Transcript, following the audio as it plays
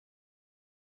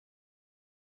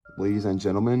Ladies and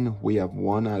gentlemen, we have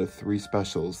 1 out of 3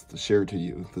 specials to share to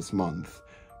you this month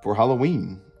for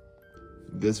Halloween.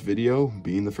 This video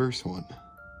being the first one.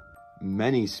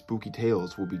 Many spooky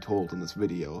tales will be told in this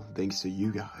video thanks to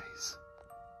you guys.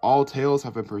 All tales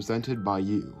have been presented by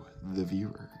you, the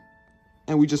viewer.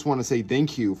 And we just want to say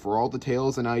thank you for all the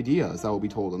tales and ideas that will be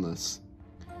told in this.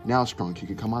 Now, Strunk, you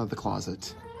can come out of the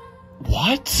closet.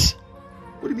 What?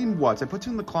 What do you mean, what? I put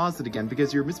you in the closet again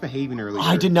because you were misbehaving earlier.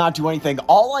 I did not do anything.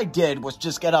 All I did was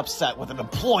just get upset with an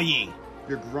employee.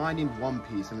 You're grinding One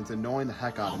Piece and it's annoying the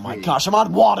heck out of me. Oh my gosh, I'm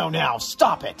on Wado now.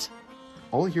 Stop it.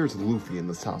 All I hear is Luffy in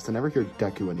this house. I never hear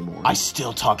Deku anymore. I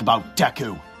still talk about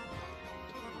Deku.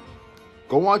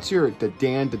 Go watch your the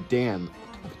Dan.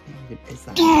 What is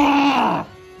that?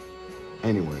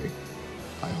 Anyway,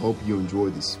 I hope you enjoy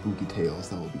the spooky tales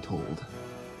that will be told.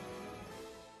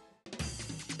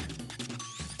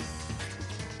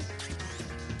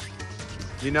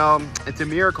 You know, it's a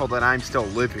miracle that I'm still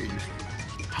living.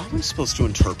 How am I supposed to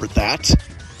interpret that?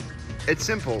 It's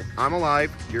simple. I'm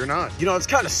alive, you're not. You know, it's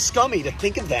kind of scummy to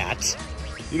think of that.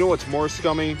 You know what's more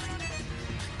scummy?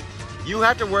 You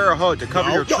have to wear a hood to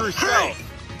cover your true self.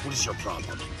 What is your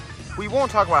problem? We won't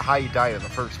talk about how you died in the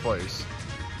first place.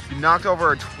 You knocked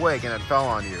over a twig and it fell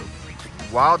on you.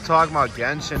 While talking about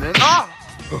Genshin and... Ah!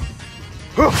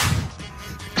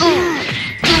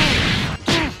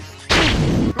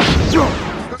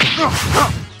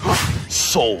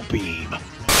 Soul Beam.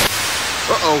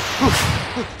 Uh-oh.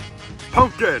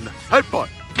 Pumpkin. Headbutt.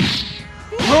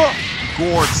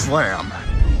 Gourd Slam.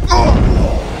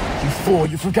 You fool,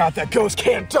 you forgot that ghost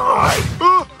can't die.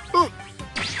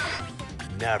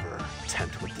 Never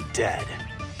tempt with the dead.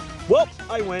 Well,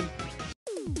 I win.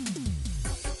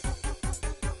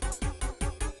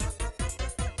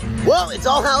 Well, it's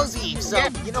All Hallows Eve, so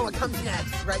you know what comes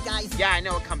next, right, guys? Yeah, I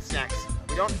know what comes next.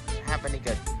 We don't have any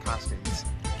good costumes.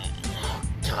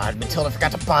 God, Matilda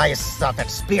forgot to buy us stuff at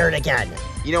Spirit again.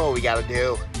 You know what we gotta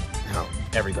do? No,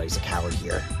 everybody's a coward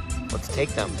here. Let's take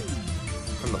them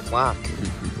from the flock.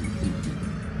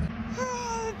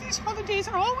 These holidays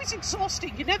are always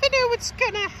exhausting. You never know what's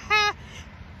gonna happen.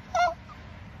 What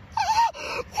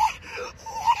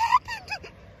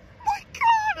happened? My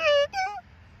God!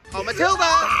 Oh,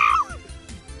 Matilda!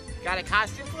 Got a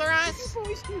costume for us? You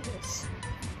boys do this.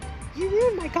 You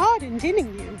ruined my garden,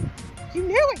 didn't you? You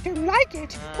know I don't like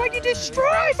it. When you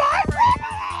destroy my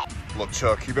property! Look,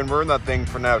 Chuck, you've been wearing that thing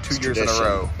for now 2 years in a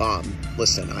row.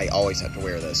 Listen, I always have to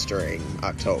wear this during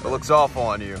October. It looks awful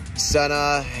on you.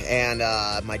 Senna and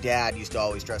my dad used to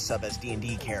always dress up as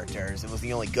D&D characters. It was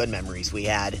the only good memories we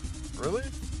had. Really?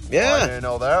 Yeah. Well, I didn't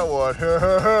know that one.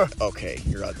 Okay,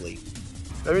 you're ugly.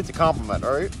 That means a compliment,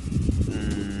 alright?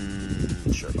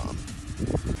 Sure, Mom.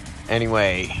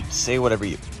 Anyway, say whatever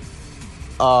you...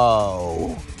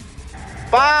 Oh.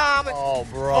 Bob! Oh,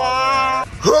 bro. Bob!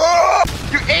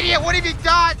 You idiot! What have you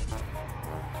done?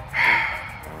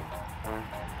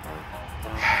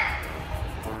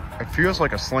 It feels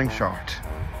like a slingshot.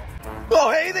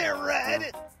 Oh, hey there,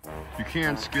 Red! You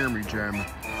can't scare me, Jem.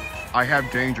 I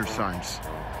have danger signs.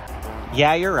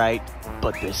 Yeah, you're right,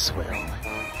 but this will.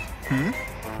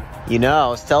 You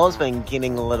know, Stella's been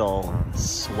getting a little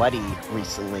sweaty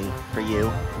recently for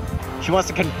you. She wants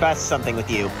to confess something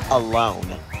with you, alone.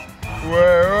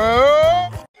 Whoa.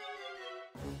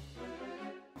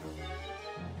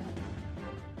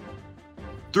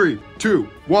 3, 2,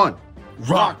 1.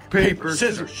 Rock, paper,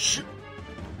 scissors.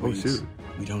 Oh, shoot.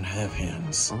 We don't have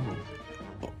hands. Oh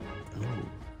no.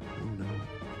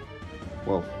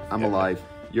 Well, I'm alive.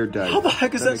 You're dead. How the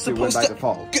heck is that makes you win supposed by to...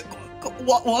 default.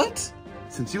 What?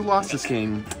 Since you lost this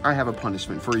game, I have a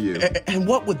punishment for you. And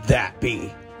what would that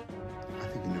be? I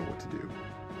think you know what to do.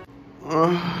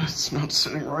 It's not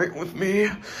sitting right with me.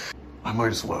 I might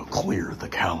as well clear the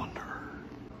calendar.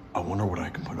 I wonder what I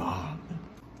can put on.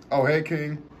 Oh, hey,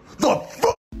 King. The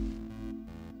fuck?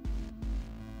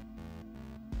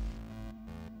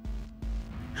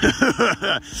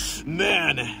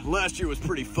 Man, last year was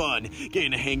pretty fun.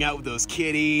 Getting to hang out with those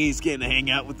kitties, getting to hang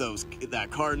out with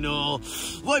that cardinal.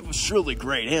 Life was surely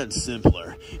great and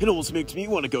simpler. It almost makes me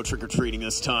want to go trick-or-treating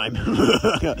this time.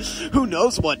 Who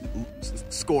knows what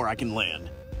score I can land.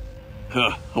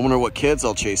 I wonder what kids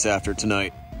I'll chase after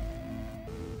tonight.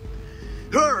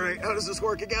 Alright, how does this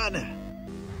work again?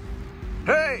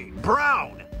 Hey,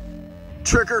 Brown!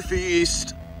 Trick or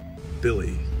feast.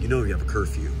 Billy, you know you have a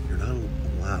curfew. You're not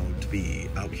allowed to be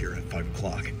out here at 5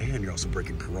 o'clock, and you're also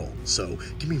breaking parole. So,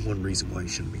 give me one reason why you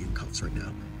shouldn't be in cuffs right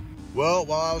now. Well,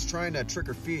 while I was trying to trick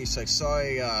or feast, I saw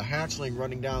a hatchling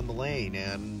running down the lane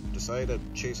and decided to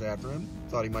chase after him.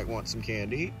 Thought he might want some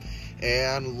candy.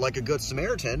 And like a good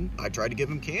Samaritan, I tried to give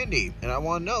him candy. And I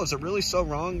want to know, is it really so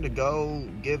wrong to go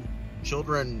give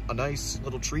children a nice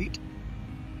little treat?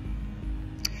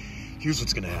 Here's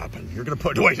what's going to happen. You're going to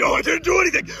put away. No, I didn't do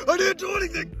anything. I didn't do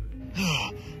anything.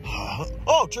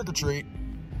 Oh, trick or treat.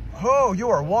 Oh, you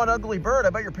are one ugly bird. I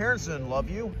bet your parents didn't love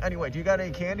you. Anyway, do you got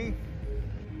any candy?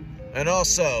 And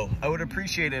also, I would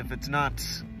appreciate it if it's not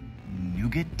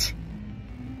nougat.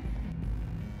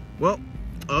 Well,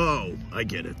 oh, I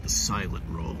get it. The silent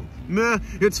roll. Meh,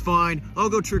 it's fine. I'll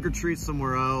go trick-or-treat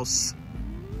somewhere else.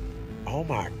 Oh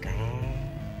my god.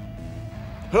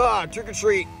 Ah,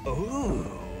 trick-or-treat. Ooh.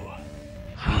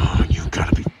 Oh, you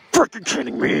gotta be freaking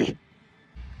kidding me.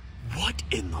 What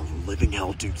in the living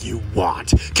hell do you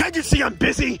want? Can't you see I'm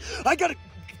busy? I got a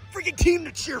freaking team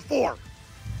to cheer for.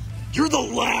 You're the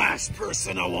last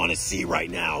person I want to see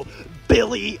right now,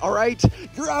 Billy, all right?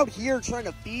 You're out here trying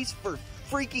to feast for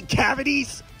freaking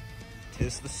cavities?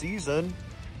 'Tis the season.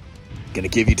 Gonna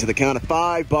give you to the count of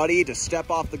 5, buddy, to step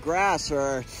off the grass,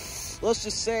 or let's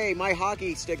just say my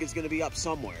hockey stick is gonna be up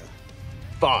somewhere.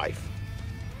 5,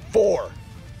 4,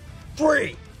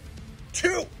 3,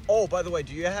 2. Oh, by the way,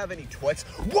 do you have any twits?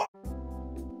 What?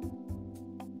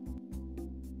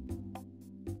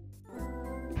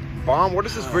 Mom, what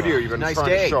is this video you've been nice trying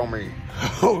day. to show me?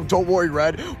 Oh, don't worry,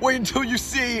 Red. Wait until you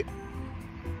see.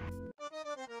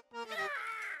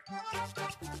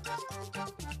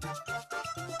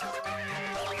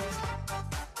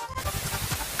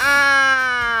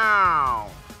 Ow!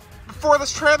 Before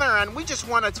this trailer ends, we just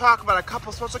want to talk about a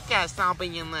couple special guests I'll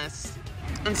be in this.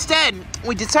 Instead,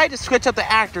 we decided to switch up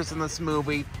the actors in this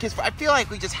movie because I feel like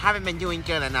we just haven't been doing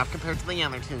good enough compared to the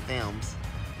other 2 films.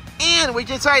 And we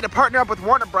decided to partner up with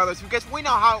Warner Brothers because we know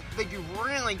how they do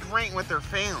really great with their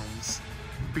films.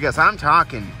 Because I'm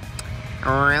talking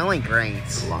really great.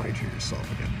 Lie to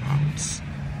yourself again, Bounce.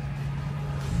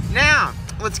 Now,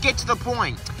 let's get to the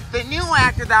point. The new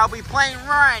actor that will be playing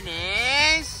Ryan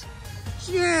is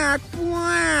Jack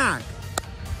Black.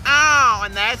 Oh,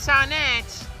 and that's on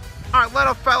it. Our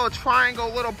little fellow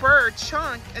triangle little bird,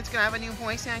 Chunk, is going to have a new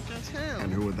voice actor too.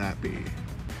 And who would that be?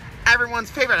 Everyone's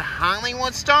favorite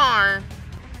Hollywood star.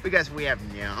 Because we have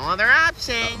no other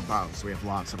option. Bounce, we have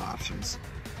lots of options.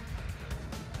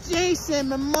 Jason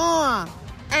Momoa.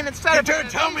 And instead of didn't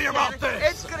tell me about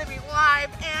this. It's going to be live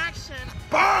action.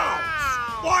 Bounce!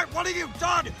 Wow. What have you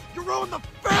done? You ruined the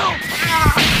film!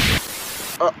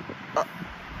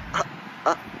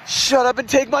 Shut up and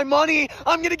take my money!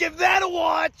 I'm gonna give that a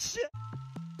watch!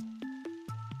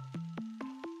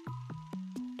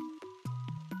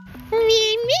 Thank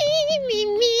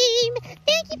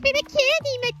you for the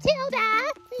candy, Matilda.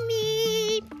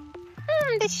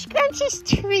 The scrumptious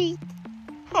treat.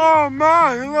 Oh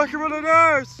man, look at what it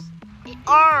is!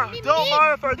 Don't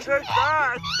mind if I take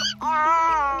that!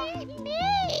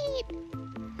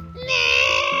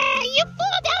 Nah, you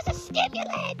fool, that was a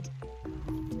stimulant.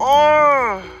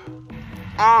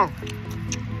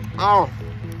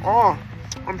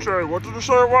 I'm sorry, what did you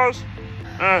say it was?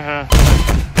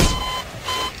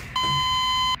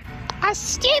 A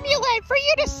stimulant for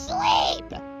you to sleep.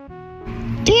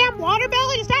 Damn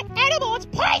watermelon is not edible, it's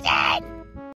poison.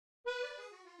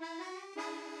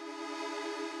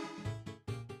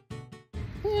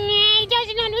 He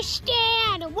doesn't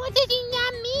understand. What does he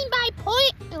not mean by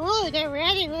poison? Oh, that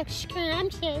really looks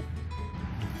scrumptious.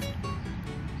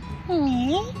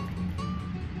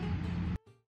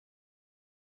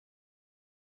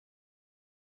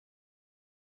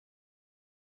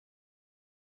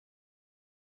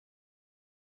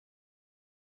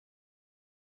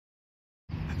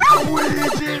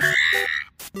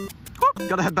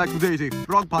 Gotta head back to Daisy.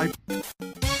 Wrong pipe.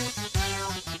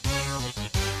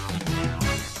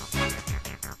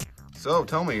 So,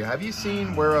 tell me, have you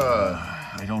seen where,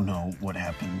 I don't know what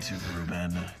happened to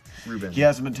Ruben. He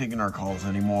hasn't been taking our calls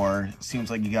anymore. Seems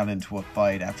like he got into a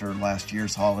fight after last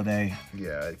year's holiday.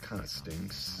 Yeah, it kind of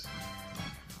stinks.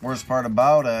 Worst part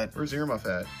about it... Where's Earmuff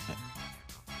at?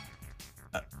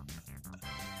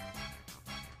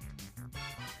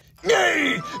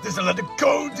 Hey, there's a lot of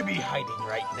gold to be hiding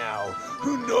right now.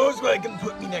 Who knows where I can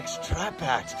put me next trap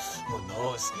at? Who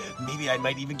knows? Maybe I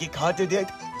might even get caught at it.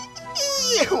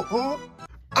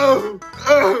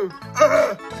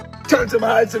 Time to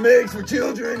hide some eggs for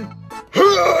children.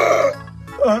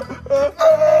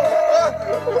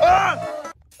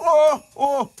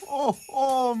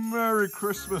 Oh, Merry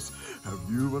Christmas. Have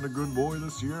you been a good boy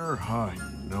this year? I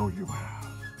know you have.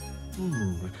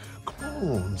 Come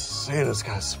on, Santa's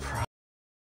got a surprise.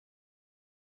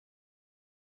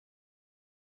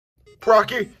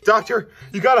 Procky, doctor,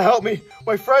 you gotta help me.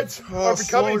 My friends are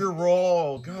Slow becoming... your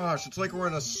roll. Gosh, it's like we're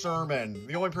in a sermon.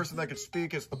 The only person that can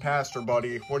speak is the pastor,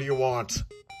 buddy. What do you want?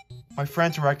 My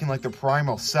friends are acting like their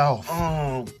primal self.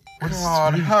 Oh,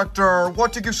 God, Hector,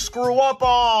 what did you screw up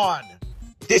on?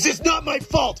 This is not my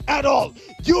fault at all.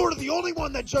 You're the only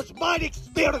one that judged my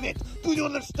experiment. Do you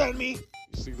understand me?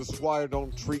 You see, this is why I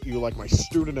don't treat you like my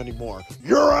student anymore.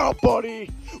 You're out,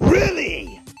 buddy.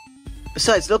 Really?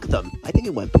 Besides, look at them. I think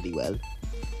it went pretty well.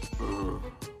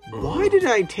 Why did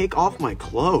I take off my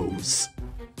clothes?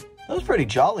 That was pretty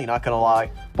jolly, not gonna lie.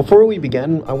 Before we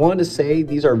begin, I wanted to say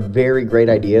these are very great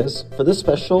ideas. For this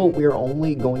special, we are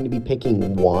only going to be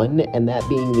picking one, and that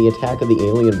being the attack of the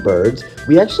alien birds.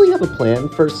 We actually have a plan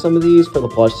for some of these for the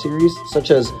Plush series, such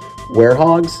as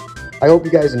werehogs. I hope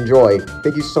you guys enjoy.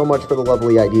 Thank you so much for the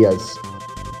lovely ideas.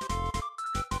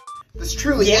 This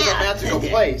truly is a magical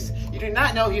place. You do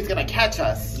not know he's gonna catch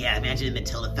us. Yeah, imagine if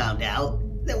Matilda found out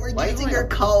that we're Why using you her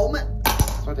comb.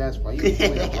 So that's why you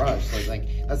doing a brush. Like,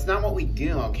 that's not what we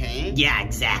do, okay? Yeah,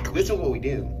 exactly. This is what we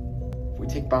do. If we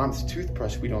take Bomb's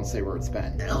toothbrush, we don't say where it's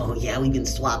been. Oh, yeah, we can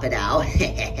swap it out.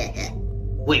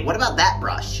 Wait, what about that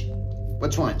brush?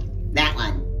 Which one? That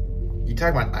one. You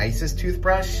talking about Ice's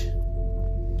toothbrush?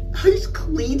 Ice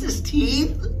cleans his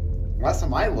teeth? Last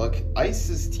time I look,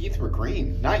 Ice's teeth were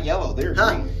green, not yellow. They're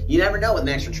green. You never know with an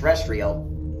extraterrestrial.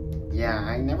 Yeah,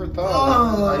 I never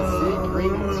thought of that. I see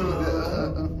green teeth.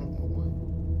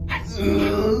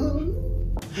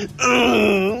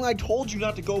 I told you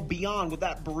not to go beyond with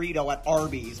that burrito at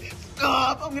Arby's.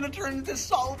 Stop! I'm gonna turn into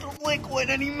solid liquid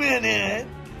any minute.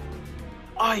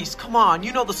 Ice, come on,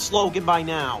 you know the slogan by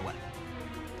now.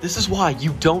 This is why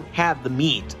you don't have the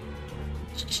meat.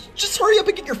 Just hurry up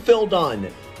and get your fill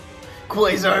done.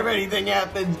 Quasar, if anything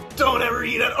happens, don't ever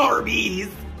eat at Arby's.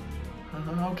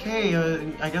 Okay,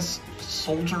 I guess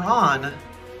soldier on.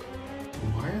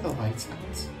 Why are the lights out?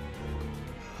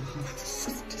 This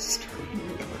is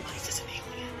disturbing. Ice is an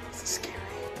alien. This is scary.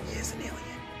 He is an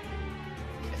alien.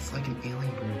 It's like an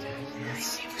alien bird attack. Yeah,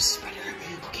 super spreader.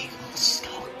 Okay, let's just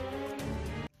go.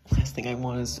 Last thing I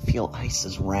want is to feel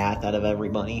Ice's wrath out of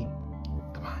everybody.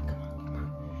 Come on.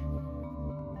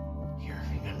 Here,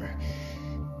 remember.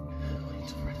 Wait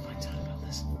until Fred finds out about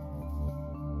this.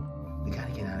 We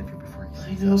gotta get out of here before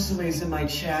he... I know somebody's in my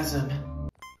chasm.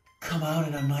 Come out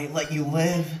and I might let you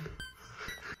live.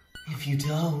 If you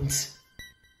don't,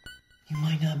 you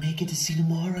might not make it to see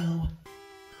tomorrow.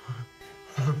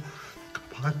 Come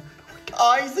on.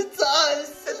 Guys, it's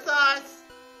us! It's us!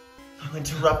 You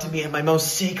interrupted me at my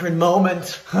most sacred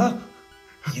moment. Huh?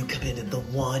 You committed the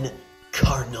one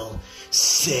cardinal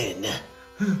sin.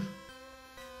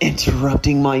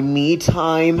 Interrupting my me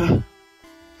time.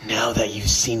 Now that you've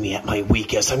seen me at my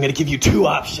weakest, I'm gonna give you two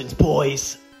options,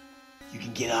 boys. You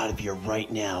can get out of here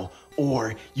right now,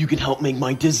 or you can help make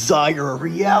my desire a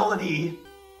reality.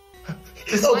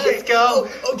 Let's go.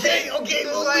 Okay, we'll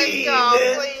Let's leave.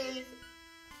 go, please.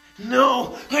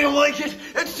 No, I don't like it.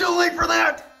 It's too late for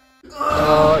that. Is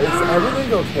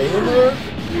everything okay in there?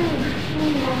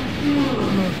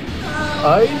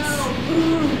 Ice?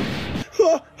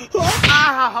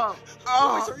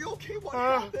 Boys, are you okay? What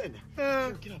happened?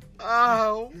 Get up.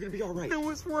 Oh. You're gonna be all right. It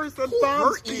was worse than Who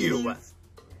Bomb's hurt you? teeth.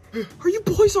 Are you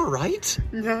boys all right?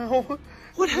 No.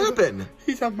 What happened?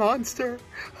 He's a monster.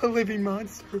 A living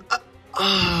monster.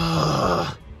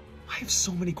 I have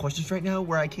so many questions right now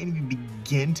where I can't even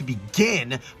begin to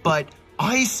begin, but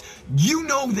Ice, you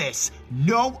know this.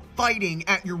 No fighting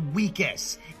at your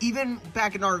weakest. Even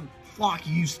back in our flock,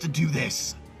 you used to do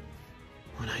this.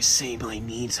 When I say my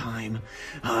me time,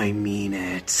 I mean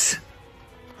it.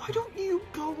 Why don't you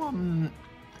go, deal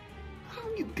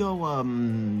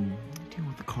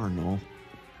with the Cardinal?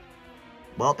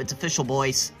 Well, it's official,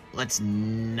 boys. Let's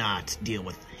not deal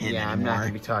with him anymore. I'm not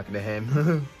gonna be talking to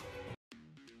him.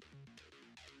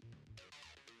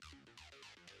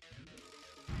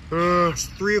 It's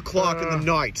 3 o'clock in the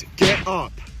night. Get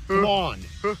up. Come on.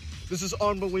 This is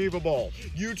unbelievable.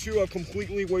 You two have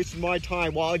completely wasted my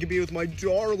time while I could be with my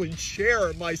darling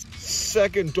chair, my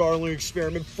second darling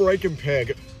experiment,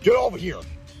 Frankenpig. Get over here.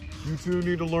 You two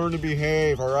need to learn to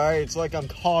behave, all right? It's like I'm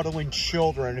coddling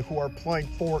children who are playing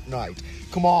Fortnite.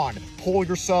 Come on, pull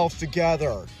yourselves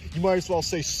together. You might as well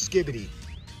say skibbity.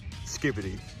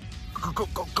 Skibbity.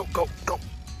 Go.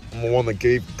 I'm the one that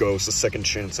gave ghosts a second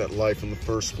chance at life in the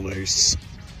first place.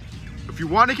 If you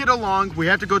want to get along, we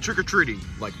have to go trick-or-treating.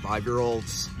 Like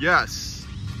 5-year-olds? Yes.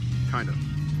 Kind of.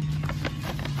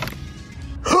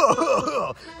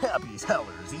 Happy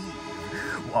Hellers Eve.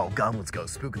 While goblins go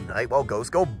spooking the night, while ghosts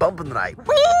go bumping the night.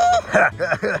 Whee!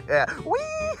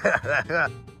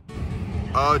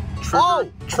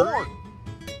 Corn!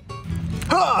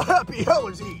 Ha! Happy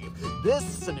Halloween's Eve! This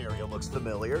scenario looks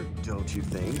familiar, don't you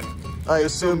think? I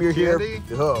assume you're here.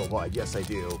 Oh, why, yes, I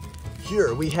do.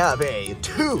 Here we have a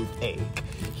toothache.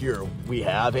 Here we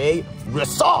have a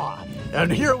risa.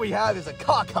 And here we have is a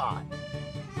caca.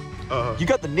 You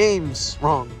got the names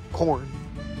wrong, Corn.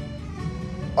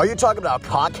 Are you talking about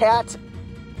cockhat?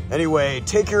 Anyway,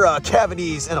 take your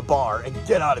cavities in a bar and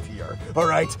get out of here, all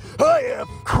right? I have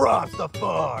crossed the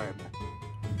farm.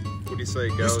 What do you say,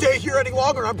 You Ghost? stay here any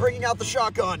longer, I'm bringing out the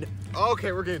shotgun.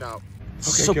 Okay, we're getting out.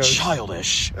 So Ghost.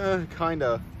 childish.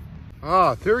 Kinda.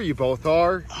 Ah, there you both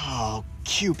are. Oh,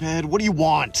 Cupid, what do you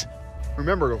want?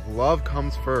 Remember, love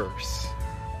comes first.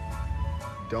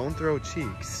 Don't throw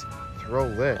cheeks, throw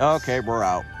lips. Okay, we're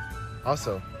out.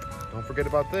 Also, don't forget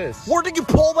about this. Where did you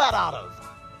pull that out of?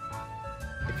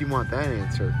 If you want that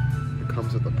answer, it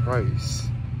comes with a price.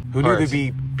 Who knew Alright. there'd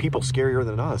be people scarier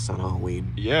than us on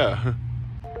Halloween? Yeah.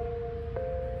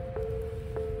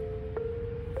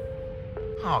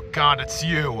 Oh God, it's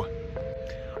you.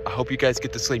 I hope you guys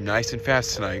get to sleep nice and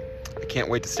fast tonight. I can't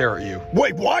wait to stare at you.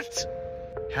 Wait, what?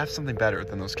 Have something better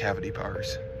than those cavity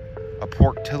bars. A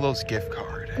Portillo's gift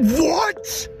card.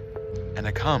 What? And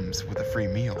it comes with a free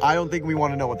meal. I don't think we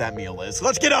want to know what that meal is.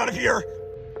 Let's get out of here.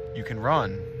 You can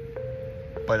run,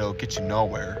 but it'll get you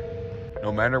nowhere.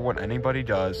 No matter what anybody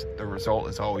does, the result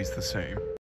is always the same.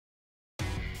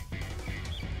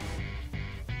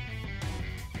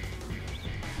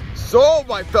 So,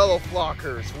 my fellow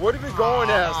flockers, what are we going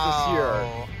as this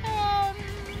year?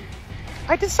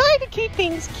 I decided to keep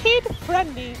things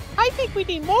kid-friendly. I think we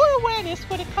need more awareness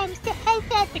when it comes to health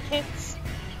advocates.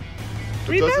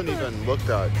 It doesn't Remember, even look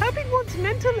that. having one's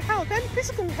mental health and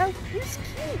physical health is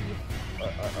key.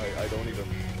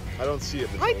 I don't see it.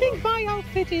 I think my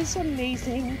outfit is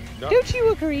amazing. No. Don't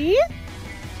you agree?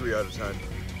 3 out of 10.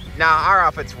 Nah, our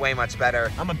outfit's way much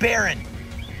better. I'm a Baron.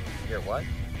 You're what?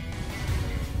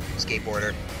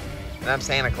 Skateboarder. And I'm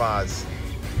Santa Claus.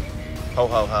 Ho,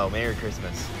 ho, ho. Merry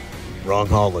Christmas. Wrong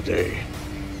holiday.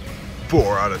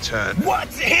 4 out of 10. What?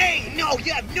 Hey, no,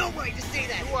 you have no right to say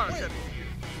that. 2 out of 10.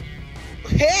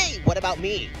 Hey, what about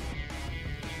me?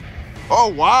 Oh,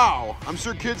 wow. I'm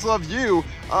sure kids love you.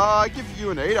 I give you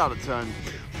an 8 out of 10.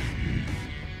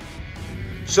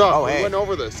 So, we went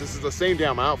over this. This is the same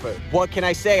damn outfit. What can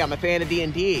I say? I'm a fan of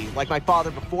D&D, like my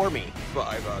father before me.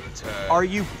 5 out of 10. Are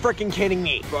you freaking kidding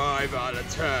me? 5 out of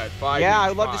 10. 5 Yeah,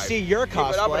 means I'd love to 5. see your Give it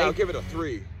up and I'll cosplay. give it a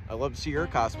 3. I'd love to see your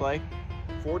cosplay.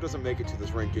 4 doesn't make it to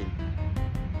this ranking.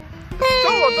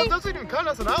 No, that doesn't even count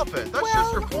as an outfit. That's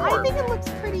just your I form. think it looks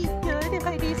pretty good if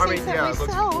I do say I mean, so yeah, it looks,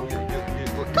 myself. you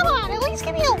look Come on, at least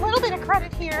give me a little bit of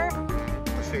credit here.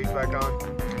 the shades back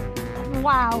on.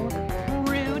 Wow,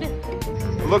 rude.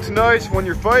 It looks nice when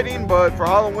you're fighting, but for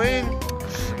Halloween,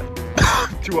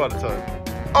 2 out of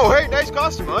 10. Oh, hey, nice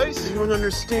costume, Ice. I don't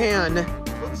understand.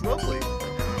 Looks lovely.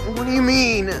 What do you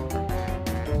mean?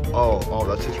 Oh,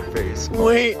 that's just your face.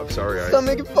 Wait. I'm sorry, Ice. Stop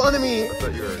making fun of me. I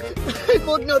thought you were... I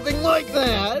look nothing like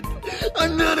that.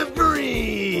 I'm not a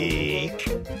freak.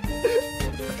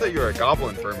 I thought you were a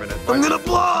goblin for a minute. I'm gonna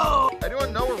blow.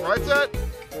 Anyone know where Red's at?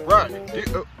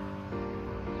 Red.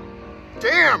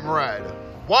 Damn, Red.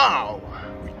 Wow.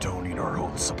 We don't need our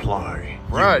own supply.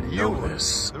 Red, you know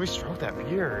this. Let me stroke that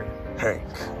beard. Hank,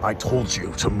 I told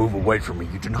you to move away from me.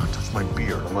 You do not touch my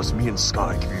beard unless me and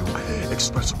Sky give you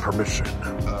express permission.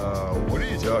 What are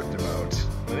you talking about?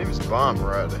 My name is Bomb,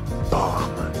 Red.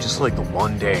 Bomb, just like the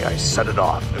one day I set it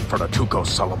off in front of Tuco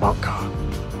Salamanca.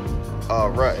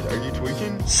 Red, are you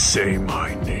tweaking? Say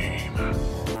my name.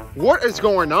 What is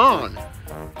going on?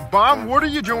 Bomb, what are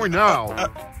you doing now?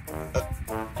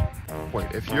 Wait,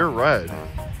 if you're Red,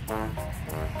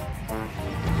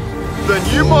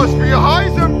 then you must be a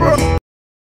Heisenberg!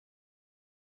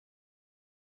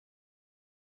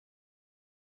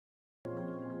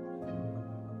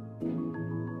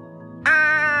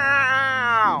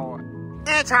 Ow!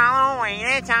 It's Halloween,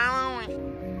 it's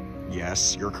Halloween.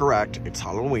 Yes, you're correct. It's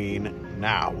Halloween.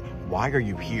 Now, why are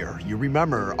you here? You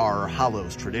remember our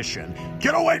Hallows tradition.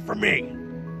 Get away from me!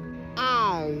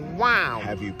 Oh, wow.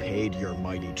 Have you paid your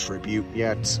mighty tribute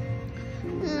yet?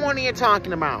 What are you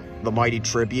talking about? The mighty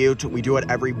tribute, we do it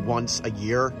every once a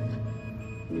year.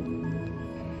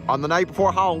 On the night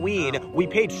before Halloween, we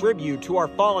pay tribute to our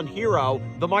fallen hero,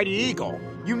 the mighty eagle.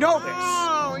 You know this!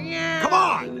 Oh, yeah. Come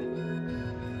on!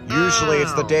 Usually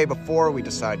it's the day before we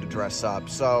decide to dress up,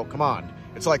 so come on.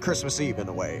 It's like Christmas Eve in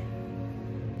a way.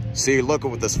 See, look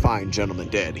at what this fine gentleman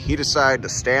did. He decided to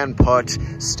stand put,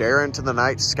 stare into the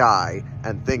night sky,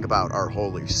 and think about our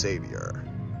holy savior.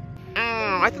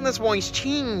 Oh, I think this boy's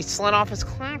cheese slid off his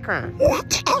cracker.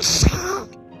 What is that?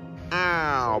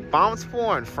 Ow, bounce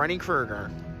pool and Freddy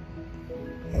Krueger.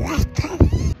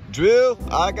 Drill,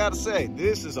 I gotta say,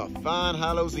 this is a fine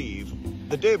Hallows Eve.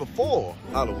 The day before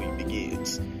Halloween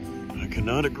begins. I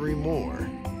cannot agree more.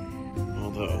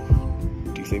 Although,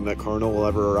 do you think that Cardinal will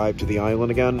ever arrive to the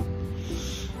island again?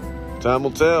 Time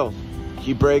will tell.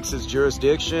 He breaks his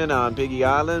jurisdiction on Piggy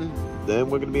Island, then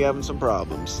we're gonna be having some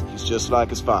problems. He's just like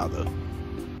his father.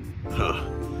 Huh. I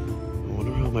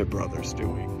wonder how my brother's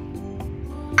doing.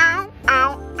 Ow,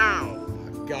 ow, ow.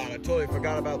 God, I totally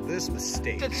forgot about this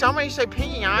mistake. Did somebody say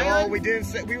Piggy Island? No, we didn't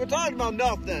say. We were talking about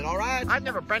nothing, all right? I've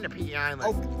never been to Piggy Island.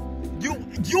 Oh,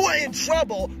 you are in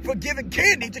trouble for giving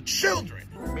candy to children.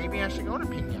 Maybe I should go to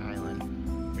Piggy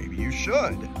Island. Maybe you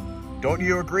should. Don't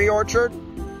you agree, Orchard?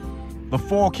 The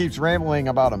fool keeps rambling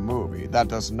about a movie that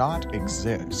does not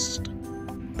exist.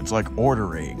 It's like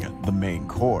ordering the main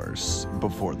course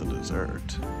before the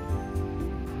dessert.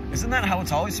 Isn't that how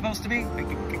it's always supposed to be?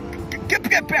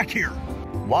 Get back here!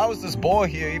 Why was this boy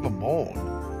here even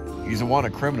born? He's a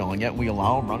wanted criminal, and yet we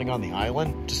allow him running on the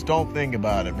island? Just don't think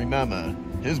about it. Remember,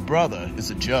 his brother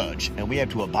is a judge, and we have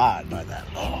to abide by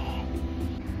that law.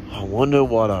 I wonder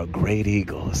what our great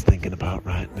eagle is thinking about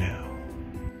right now.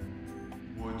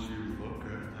 Would you look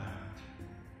at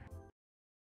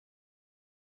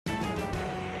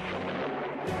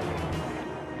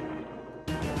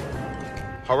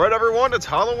that? Alright everyone, it's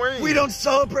Halloween! We don't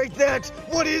celebrate that!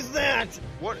 What is that?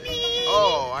 What?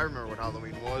 Oh, I remember what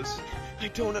Halloween was. I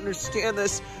don't understand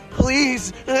this.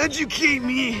 Please, educate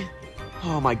me.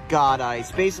 Oh my God,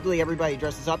 Ice. Basically, everybody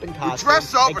dresses up in costumes. We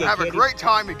dress up and get have candy. a great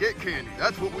time and get candy.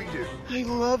 That's what we do. I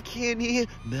love candy.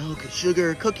 Milk,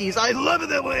 sugar, cookies. I love it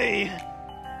that way.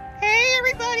 Hey,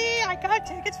 everybody! I got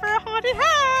tickets for a haunted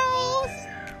house!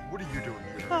 What are you doing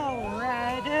here? Oh,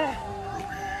 Red.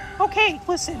 Okay,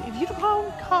 listen, if you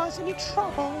don't cause any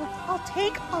trouble, I'll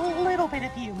take a little bit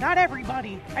of you, not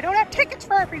everybody. I don't have tickets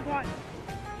for everyone.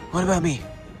 What about me?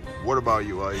 What about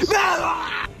you, Ice?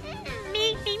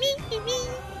 Me.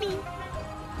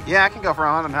 Yeah, I can go for a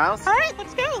haunted house. All right,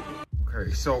 let's go.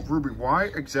 Okay, so Ruby,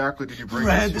 why exactly did you bring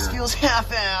Red, us this here? feels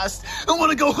half-assed. I want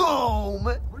to go home.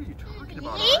 What are you talking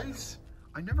about, Ice?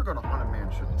 I never go to haunted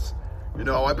mansions. You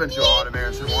know, I've been to a haunted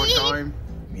mansion one time.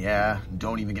 Yeah,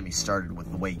 don't even get me started with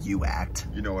the way you act.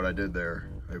 You know what I did there?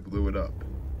 I blew it up.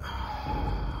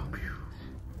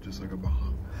 Just like a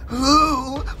bomb.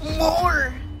 Ooh,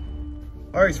 more.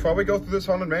 Alright, so while we go through this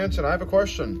haunted mansion, I have a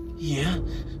question. Yeah?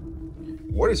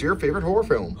 What is your favorite horror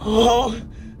film? Oh,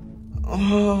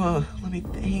 let me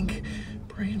think.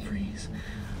 Brain freeze.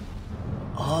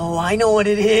 Oh, I know what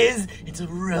it is. It's a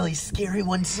really scary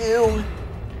one, too.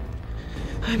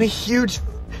 I'm a huge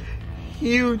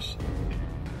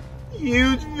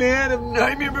fan of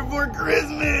Nightmare Before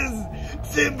Christmas.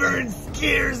 Tim Burton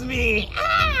scares me.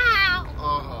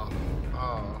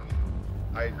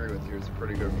 I agree with you. It's a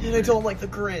pretty good movie. And I don't like the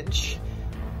Grinch.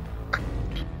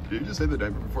 Did you just say The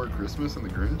Nightmare Before Christmas and The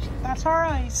Grinch? That's our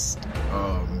Ice.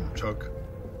 Chuck,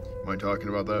 am I talking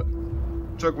about that?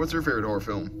 Chuck, what's your favorite horror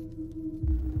film?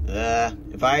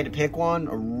 If I had to pick one,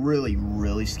 a really,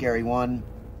 really scary one,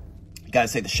 you gotta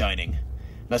say The Shining.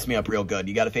 Messed me up real good.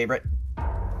 You got a favorite?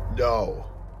 No.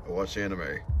 I watch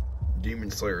anime.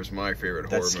 Demon Slayer is my favorite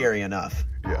horror That's scary movie. enough.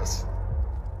 Yes.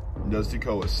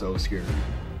 Nezuko is so scary.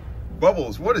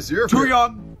 Bubbles, what is your Too favorite?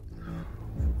 young.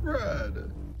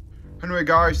 Red. Anyway,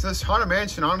 guys, this haunted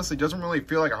mansion honestly doesn't really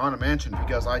feel like a haunted mansion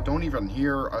because I don't even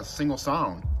hear a single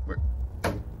sound. Wait.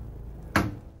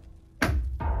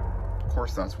 Of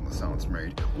course, that's when the sound's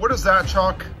made. What is that,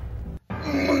 Chuck?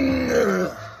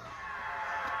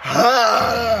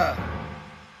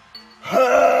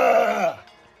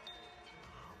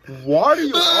 Why do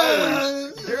you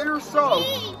always get yourself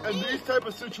in these type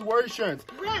of situations?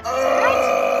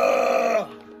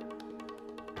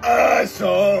 I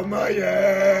saw my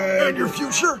end. And your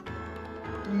future?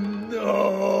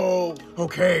 No.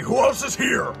 Okay, who else is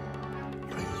here?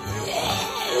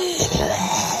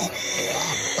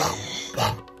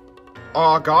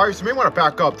 Guys, you may want to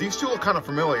back up. These two look kind of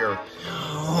familiar.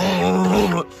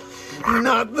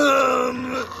 Not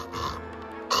them.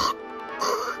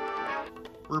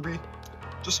 Ruby,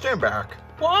 just stand back.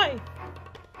 Why?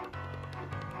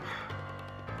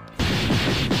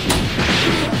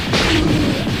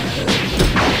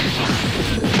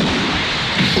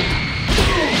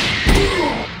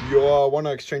 You want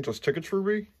to exchange those tickets,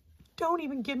 Ruby? Don't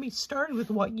even get me started with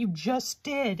what you just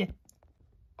did.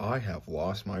 I have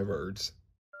lost my words.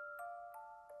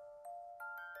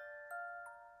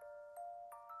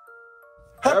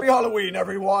 Happy Halloween,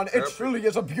 everyone. It truly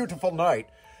is a beautiful night.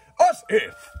 As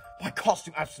if My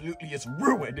costume absolutely is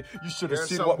ruined. You should have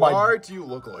seen so what my... why do you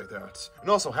look like that? And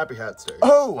also, Happy Hats Day.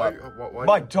 Oh, why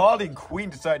my darling queen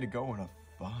decided to go in a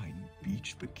fine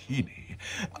beach bikini.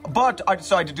 But I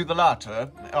decided to do the latter.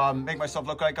 Make myself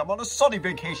look like I'm on a sunny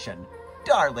vacation.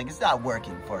 Darling, is that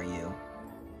working for you?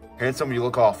 Handsome, you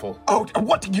look awful. Oh,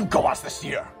 what did you go as this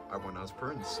year? I went as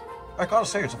Prince. I gotta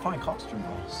say, it's a fine costume,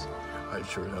 boss. I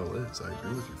sure hell is. I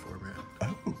agree with you, Foreman.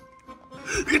 Oh.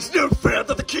 It's not fair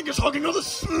that the king is hogging all the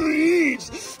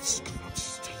sweets.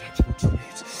 I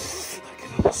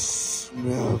can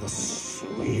smell the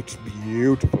sweet,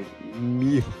 beautiful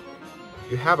meal.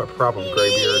 You have a problem,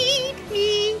 Graybeard.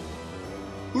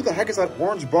 Who the heck is that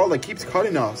orange ball that keeps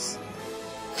cutting us?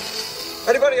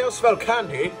 Anybody else smell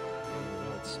candy?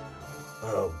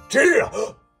 Oh dear!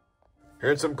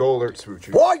 Handsome, go alert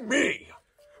Smoochie. Why me?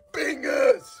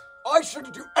 Bingers! I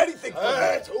shouldn't do anything for I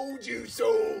that. told you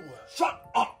so. Shut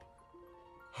up!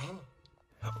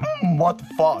 What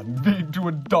fun being to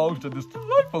indulge in this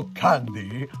delightful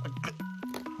candy.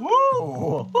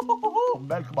 Whoa!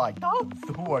 Milk my nuts.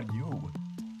 Who are you?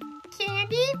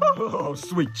 Candy? Oh,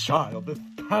 sweet child, this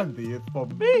candy is for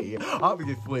me.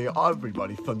 Obviously,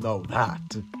 everybody should know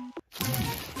that.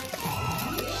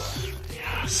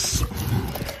 Yes.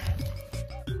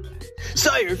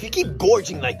 Sire, if you keep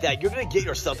gorging like that, you're gonna get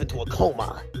yourself into a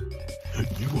coma.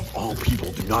 You of all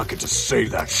people do not get to say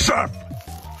that, chef!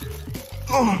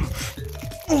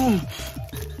 And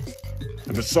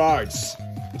besides,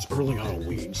 it's early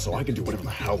Halloween, so I can do whatever the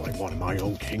hell I want in my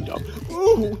own kingdom.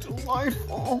 Ooh,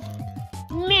 delightful.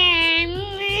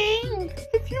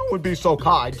 If you would be so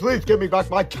kind, please give me back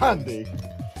my candy.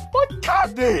 My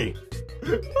candy!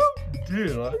 Oh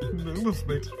dear, this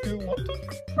makes me want to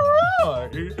cry.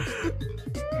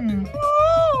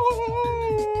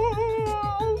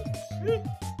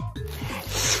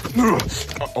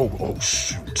 Oh,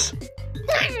 shoot.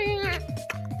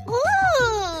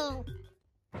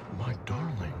 My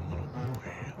darling little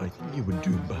boy, I think you would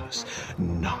do best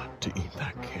not to eat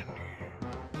that candy.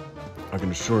 I can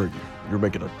assure you, you're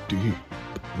making a deep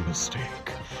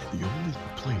mistake. The only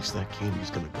place that candy's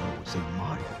gonna go is in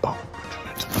my bowel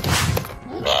regiment.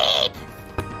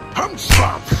 Hands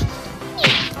up!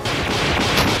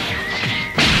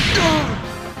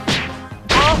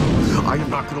 I am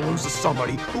not gonna lose to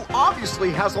somebody who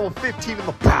obviously has all 15 in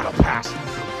the battle pass.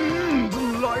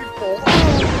 Delightful.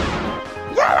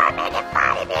 You want me to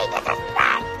fight me? This is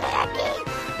not candy.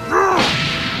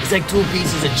 It's like two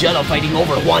pieces of jello fighting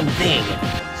over one thing.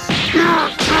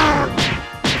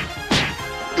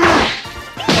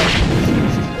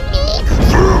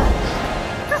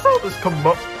 Does all this come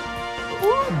up?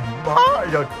 Oh my,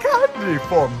 a candy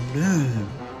for me.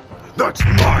 That's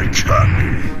my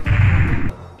candy.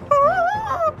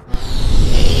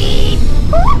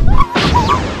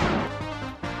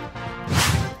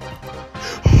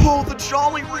 Oh, the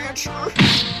Jolly Rancher!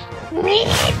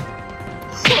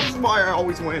 That's why I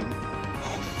always win.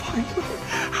 Oh my God,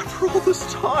 after all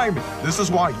this time, this is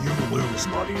why you lose,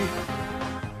 buddy.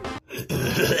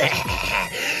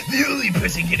 The only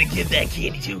person gonna get that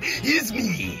candy to is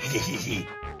me.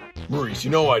 Maurice, you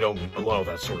know I don't allow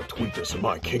that sort of tweakness in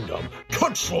my kingdom.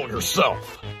 Control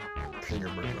yourself.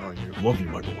 Love you,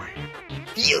 my boy.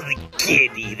 The only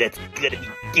candy that's gonna be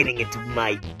getting into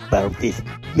my mouth is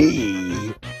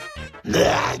me.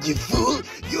 Ah, you fool!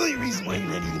 The only reason why you're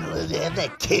not even allowed to have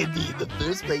that candy in the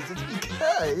first place is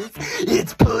because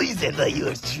it's poisoned by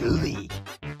yours truly.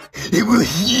 It will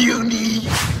heal me.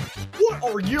 What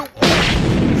are you?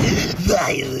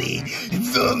 Finally,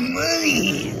 the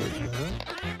money.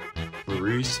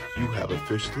 Maurice, you have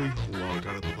officially logged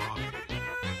out of the lobby.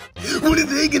 What are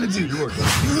they gonna do? You are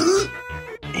gonna...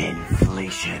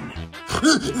 Inflation.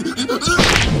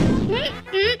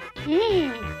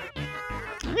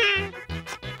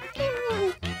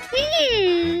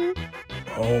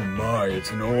 Oh my,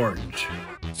 it's an orange.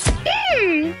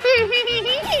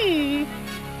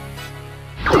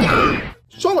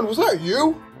 Shaman, was that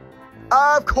you?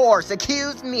 Of course,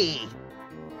 accuse me.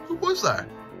 Who was that?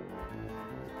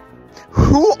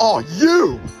 Who are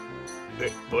you?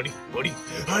 Hey, buddy,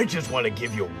 I just want to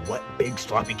give you a wet, big,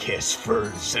 sloppy kiss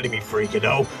for setting me free, you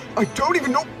know? I don't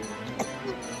even know.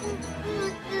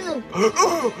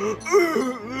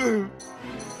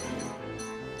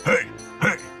 Hey,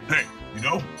 you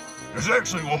know, there's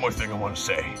actually one more thing I want to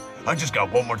say. I just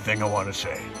got one more thing I want to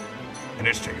say. And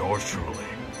it's to yours truly.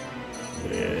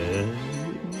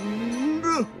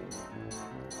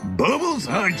 Bubbles,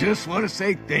 I just want to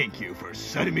say thank you for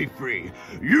setting me free.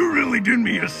 You really did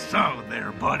me a solid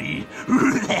there, buddy.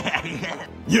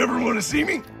 You ever want to see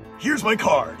me? Here's my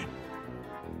card.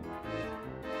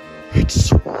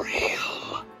 It's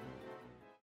real.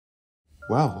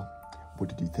 Well, what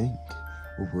did you think?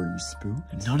 Or were you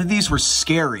spooked? None of these were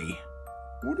scary.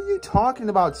 What are you talking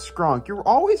about, Skrunk? You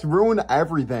always ruin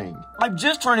everything. I'm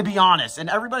just trying to be honest, and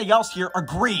everybody else here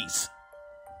agrees.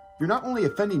 You're not only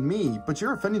offending me, but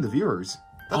you're offending the viewers.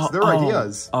 That's their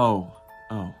ideas. Oh.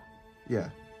 Yeah,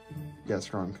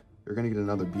 Skrunk. You're gonna get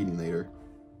another beating later.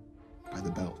 By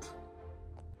the belt.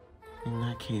 In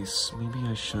that case, maybe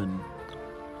I should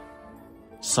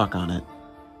suck on it.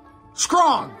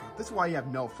 Skrunk! This is why you have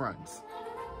no friends.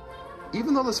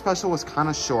 Even though the special was kind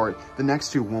of short, the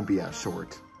next two won't be as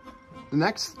short. The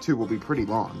next two will be pretty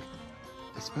long.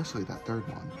 Especially that third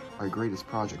one, our greatest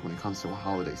project when it comes to a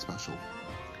holiday special.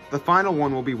 The final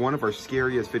one will be one of our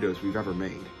scariest videos we've ever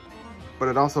made. But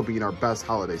it also being our best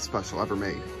holiday special ever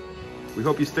made. We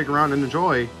hope you stick around and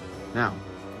enjoy. Now,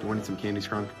 do you want some candy,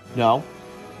 Skrunk? No.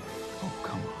 Oh,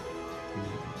 come on.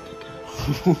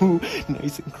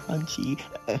 Nice and crunchy.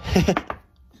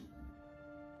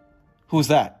 Who's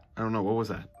that? I don't know, what was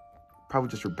that? Probably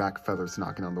just your back feathers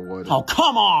knocking on the wood. Oh,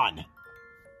 come on!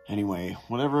 Anyway,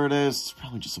 whatever it is, it's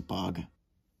probably just a bug.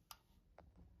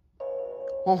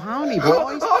 Well, howdy,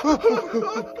 boys.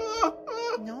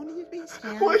 No need to be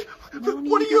scared. What? No need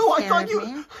What are to be you? scared,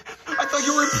 I thought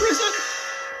you were in prison.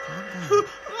 Calm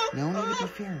down. No need to be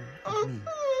feared of me.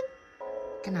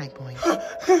 Good night, boys.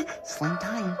 Sling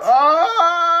tight.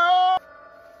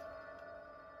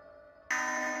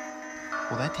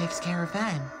 Well, that takes care of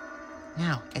that.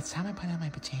 Now, it's time I put on my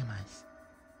pajamas.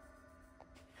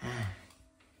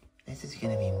 This is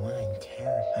gonna be one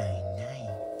terrifying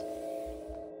night.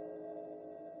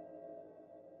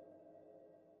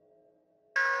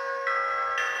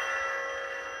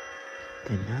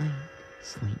 Good night.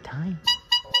 Sleep tight.